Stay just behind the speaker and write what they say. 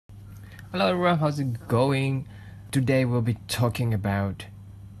Hello everyone, how's it going? Today we'll be talking about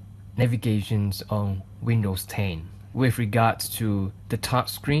navigations on Windows 10 with regards to the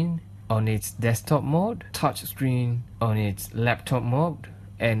touchscreen on its desktop mode, touchscreen on its laptop mode,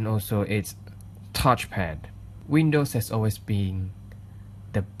 and also its touchpad. Windows has always been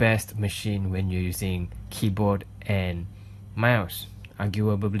the best machine when you're using keyboard and mouse.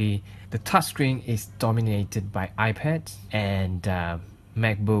 Arguably, the touchscreen is dominated by iPads and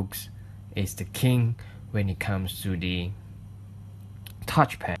MacBooks is the king when it comes to the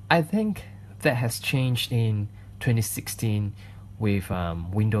touchpad. I think that has changed in 2016 with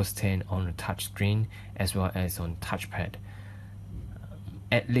Windows 10 on the touchscreen as well as on touchpad.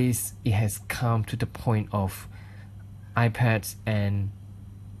 At least it has come to the point of iPads and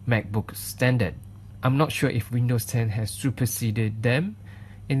MacBook standard. I'm not sure if Windows 10 has superseded them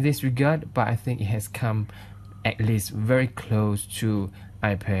in this regard, but I think it has come at least very close to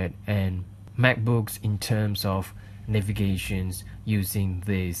iPad and MacBooks in terms of navigations using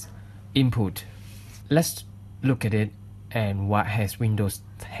this input. Let's look at it and what has Windows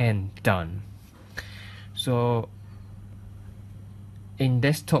 10 done. So in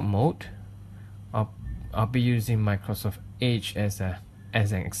desktop mode, I'll be using Microsoft Edge as an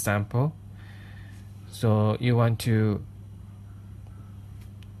example. So you want to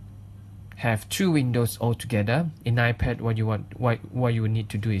have two windows all together. In iPad, what you need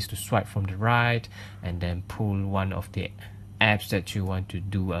to do is to swipe from the right and then pull one of the apps that you want to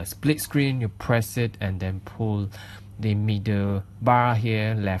do a split screen. You press it and then pull the middle bar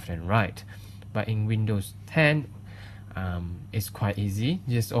here, left and right. But in Windows 10, it's quite easy.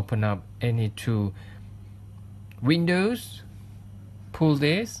 Just open up any two windows, pull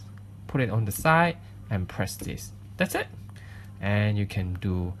this, put it on the side and press this. That's it. And you can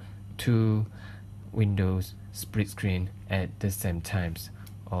do two windows split screen at the same times.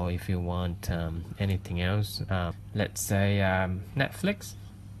 Or if you want anything else, let's say Netflix,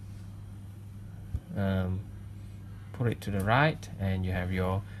 put it to the right and you have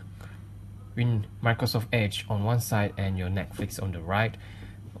your Microsoft Edge on one side and your Netflix on the right.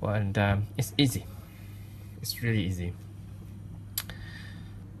 And it's easy. It's really easy.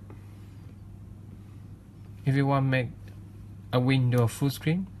 If you want to make a window full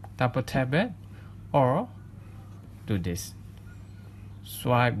screen, double tap it or do this.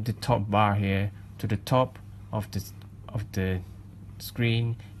 Swipe the top bar here to the top of the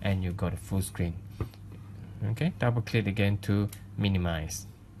screen and you got a full screen. Okay, double click again to minimize.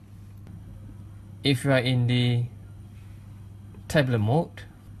 If you are in the tablet mode,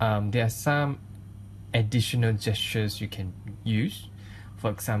 there are some additional gestures you can use. For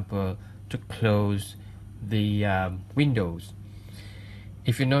example, to close the windows.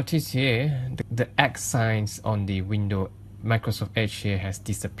 If you notice here, the X signs on the window Microsoft Edge here has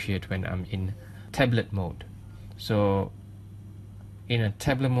disappeared when I'm in tablet mode. So in a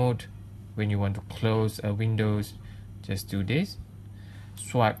tablet mode, when you want to close a Windows, just do this.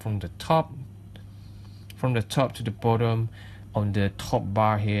 Swipe from the top to the bottom on the top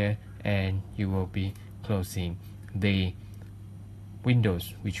bar here, and you will be closing the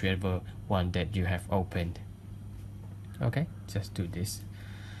Windows, whichever one that you have opened. Okay, just do this.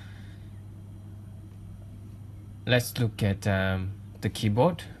 Let's look at the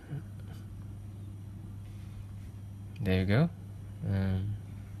keyboard. There you go.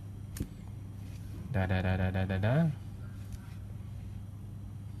 Da da da da da da da.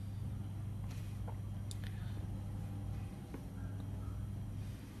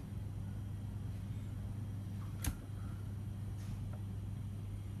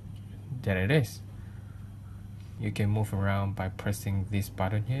 There it is. You can move around by pressing this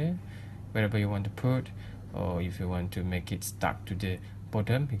button here, wherever you want to put, or if you want to make it stuck to the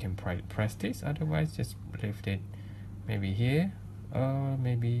bottom, you can press this. Otherwise, just lift it maybe here or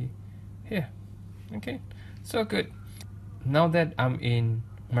maybe here. Okay, so good. Now that I'm in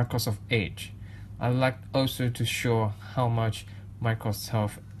Microsoft Edge, I'd like also to show how much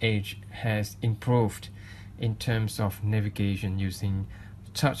Microsoft Edge has improved in terms of navigation using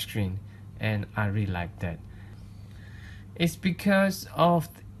touchscreen, and I really like that. It's because of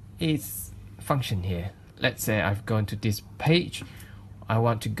its function here. Let's say I've gone to this page, I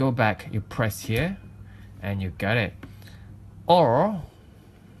want to go back, you press here and you got it. Or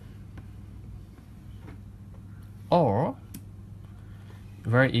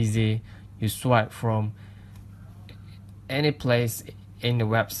very easy, you swipe from any place in the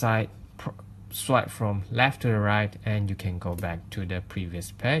website, swipe from left to the right, and you can go back to the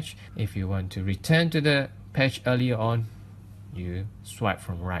previous page. If you want to return to the page earlier on, you swipe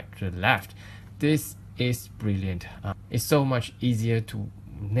from right to the left. This is brilliant. It's so much easier to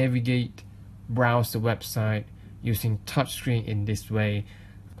navigate, browse the website using touchscreen in this way,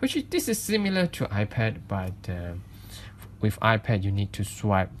 this is similar to iPad, but with iPad you need to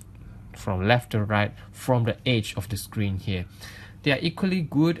swipe from left to right from the edge of the screen here. They are equally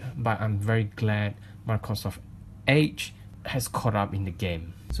good, but I'm very glad Microsoft Edge has caught up in the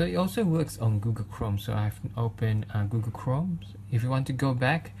game. So it also works on Google Chrome. So I've opened Google Chrome. If you want to go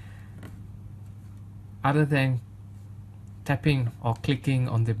back, other than tapping or clicking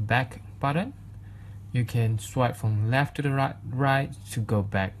on the back button, you can swipe from left to the right to go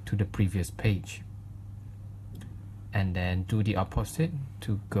back to the previous page, and then do the opposite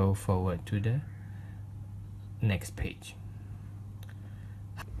to go forward to the next page.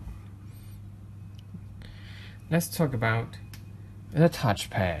 Let's talk about the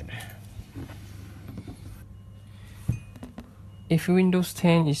touchpad. If Windows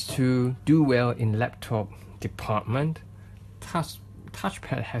 10 is to do well in laptop department,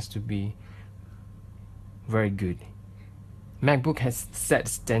 touchpad has to be very good. MacBook has set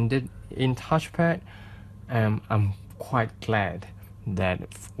standard in touchpad. I'm quite glad that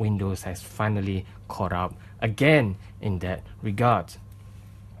Windows has finally caught up again in that regard.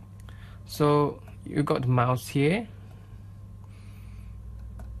 So you got the mouse here.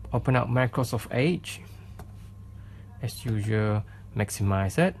 Open up Microsoft Edge. As usual,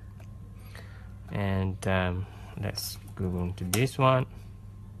 maximize it. And let's go into this one.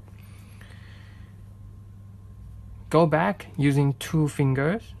 Go back using 2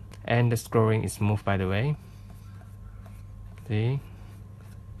 fingers, and the scrolling is smooth, by the way. See,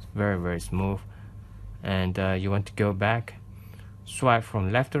 it's very smooth. And you want to go back, swipe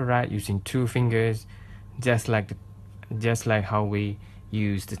from left to right using 2 fingers, just like how we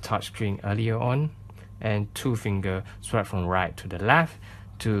used the touchscreen earlier on, and 2 finger swipe from right to the left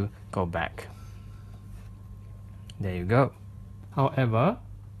to go back. There you go. However,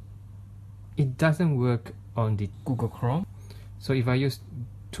 it doesn't work on the Google Chrome. So if I use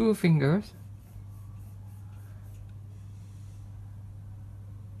 2 fingers,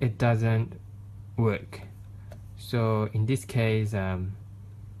 it doesn't work. So in this case,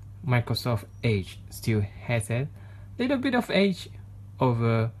 Microsoft Edge still has a little bit of edge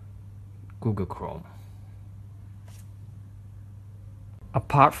over Google Chrome.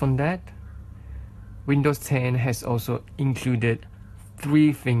 Apart from that, Windows 10 has also included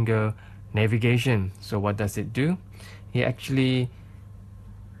 3-finger navigation. So what does it do? It actually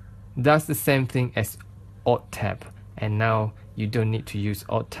does the same thing as Alt Tab, and now you don't need to use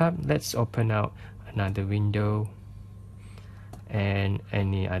Alt Tab. Let's open out another window and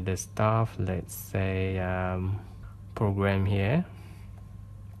any other stuff. Let's say program here.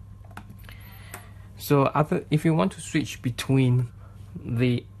 So if you want to switch between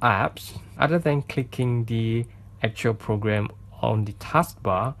the apps, other than clicking the actual program on the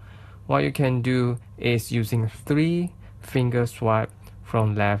taskbar, what you can do is using 3-finger swipe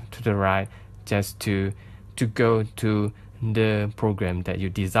from left to the right just to go to the program that you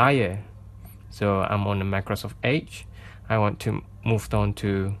desire. So I'm on the Microsoft Edge. I want to move on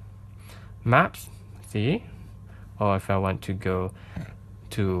to Maps, see? Or if I want to go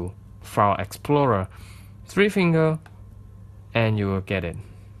to File Explorer, 3-finger, and you will get it.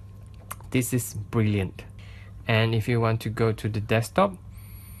 This is brilliant. And if you want to go to the desktop,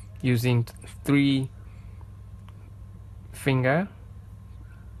 using 3-finger,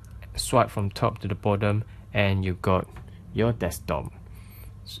 swipe from top to the bottom, and you got your desktop.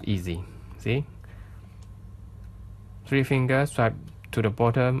 It's easy, see? 3-finger, swipe to the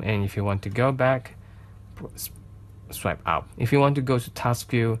bottom, and if you want to go back, swipe up. If you want to go to task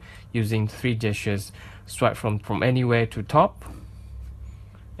view, using 3 gestures, swipe from anywhere to top,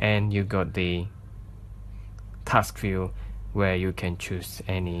 and you got the task view where you can choose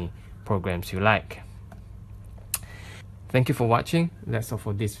any programs you like. Thank you for watching. That's all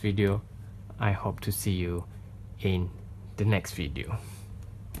for this video. I hope to see you in the next video.